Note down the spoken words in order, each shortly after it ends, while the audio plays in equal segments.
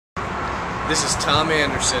This is Tom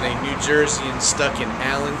Anderson, a New Jerseyan stuck in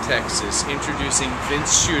Allen, Texas, introducing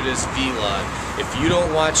Vince Shuta's vlog. If you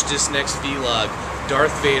don't watch this next vlog,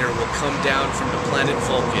 Darth Vader will come down from the planet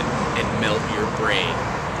Vulcan and melt your brain.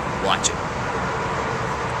 Watch it.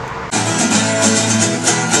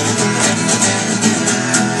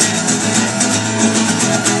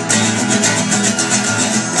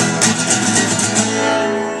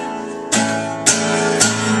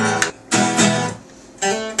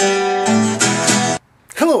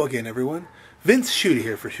 Hello again, everyone. Vince Shuta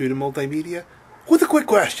here for Shuta Multimedia with a quick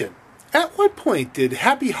question. At what point did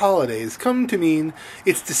Happy Holidays come to mean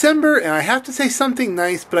it's December and I have to say something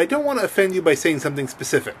nice, but I don't want to offend you by saying something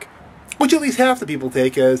specific? Which at least half the people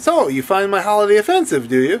take as, so you find my holiday offensive,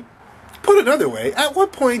 do you? Put another way, at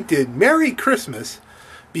what point did Merry Christmas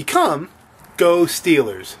become Go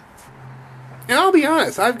Steelers? And I'll be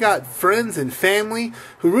honest, I've got friends and family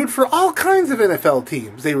who root for all kinds of NFL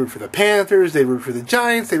teams. They root for the Panthers, they root for the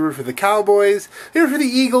Giants, they root for the Cowboys, they root for the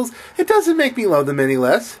Eagles. It doesn't make me love them any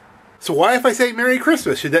less. So why, if I say Merry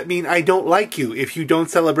Christmas, should that mean I don't like you if you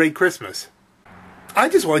don't celebrate Christmas? I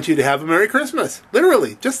just want you to have a Merry Christmas.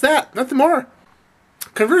 Literally, just that, nothing more.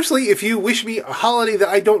 Conversely, if you wish me a holiday that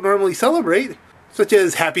I don't normally celebrate, such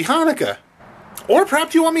as Happy Hanukkah, or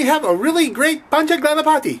perhaps you want me to have a really great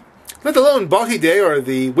Panchaglana, let alone Bhakti Day or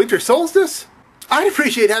the winter solstice, I'd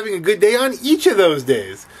appreciate having a good day on each of those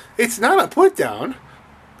days. It's not a put down.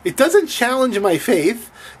 It doesn't challenge my faith.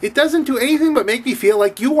 It doesn't do anything but make me feel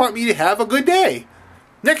like you want me to have a good day.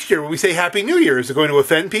 Next year when we say Happy New Year, is it going to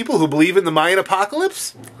offend people who believe in the Mayan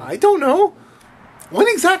apocalypse? I don't know. When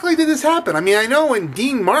exactly did this happen? I mean, I know when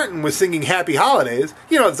Dean Martin was singing Happy Holidays,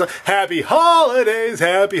 you know, it's like, Happy Holidays,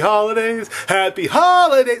 Happy Holidays, Happy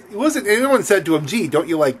Holidays. It wasn't anyone said to him, gee, don't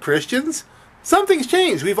you like Christians? Something's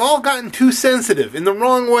changed. We've all gotten too sensitive in the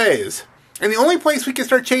wrong ways. And the only place we can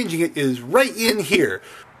start changing it is right in here.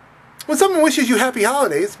 When someone wishes you Happy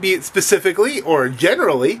Holidays, be it specifically or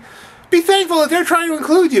generally, be thankful that they're trying to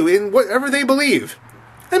include you in whatever they believe.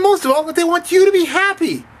 And most of all, that they want you to be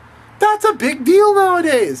happy. That's a big deal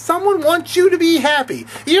nowadays. Someone wants you to be happy.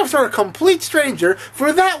 Even if they're a complete stranger,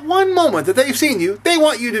 for that one moment that they've seen you, they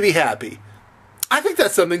want you to be happy. I think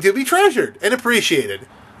that's something to be treasured and appreciated.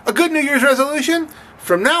 A good New Year's resolution?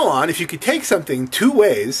 From now on, if you could take something two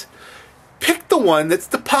ways, pick the one that's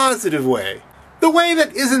the positive way. The way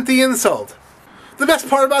that isn't the insult. The best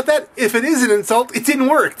part about that, if it is an insult, it didn't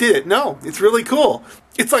work, did it? No, it's really cool.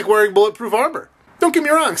 It's like wearing bulletproof armor. Don't get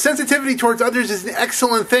me wrong, sensitivity towards others is an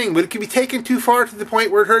excellent thing, but it can be taken too far to the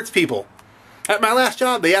point where it hurts people. At my last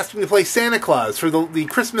job, they asked me to play Santa Claus for the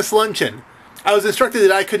Christmas luncheon. I was instructed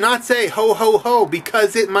that I could not say ho ho ho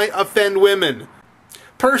because it might offend women.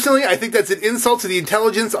 Personally, I think that's an insult to the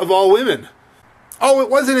intelligence of all women. Oh, it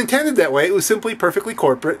wasn't intended that way. It was simply perfectly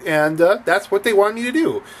corporate, and that's what they wanted me to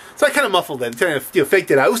do. So I kind of muffled it, kind of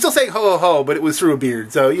faked it out. I was still saying ho ho ho, but it was through a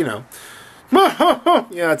beard, so, you know.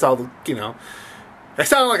 Yeah, that's all, you know. I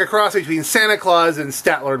sounded like a cross between Santa Claus and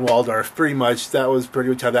Statler and Waldorf, pretty much. That was pretty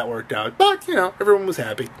much how that worked out. But, you know, everyone was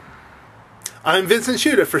happy. I'm Vincent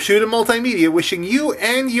Shuta for Shuta Multimedia, wishing you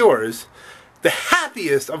and yours the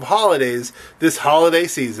happiest of holidays this holiday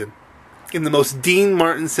season, in the most Dean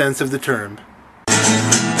Martin sense of the term.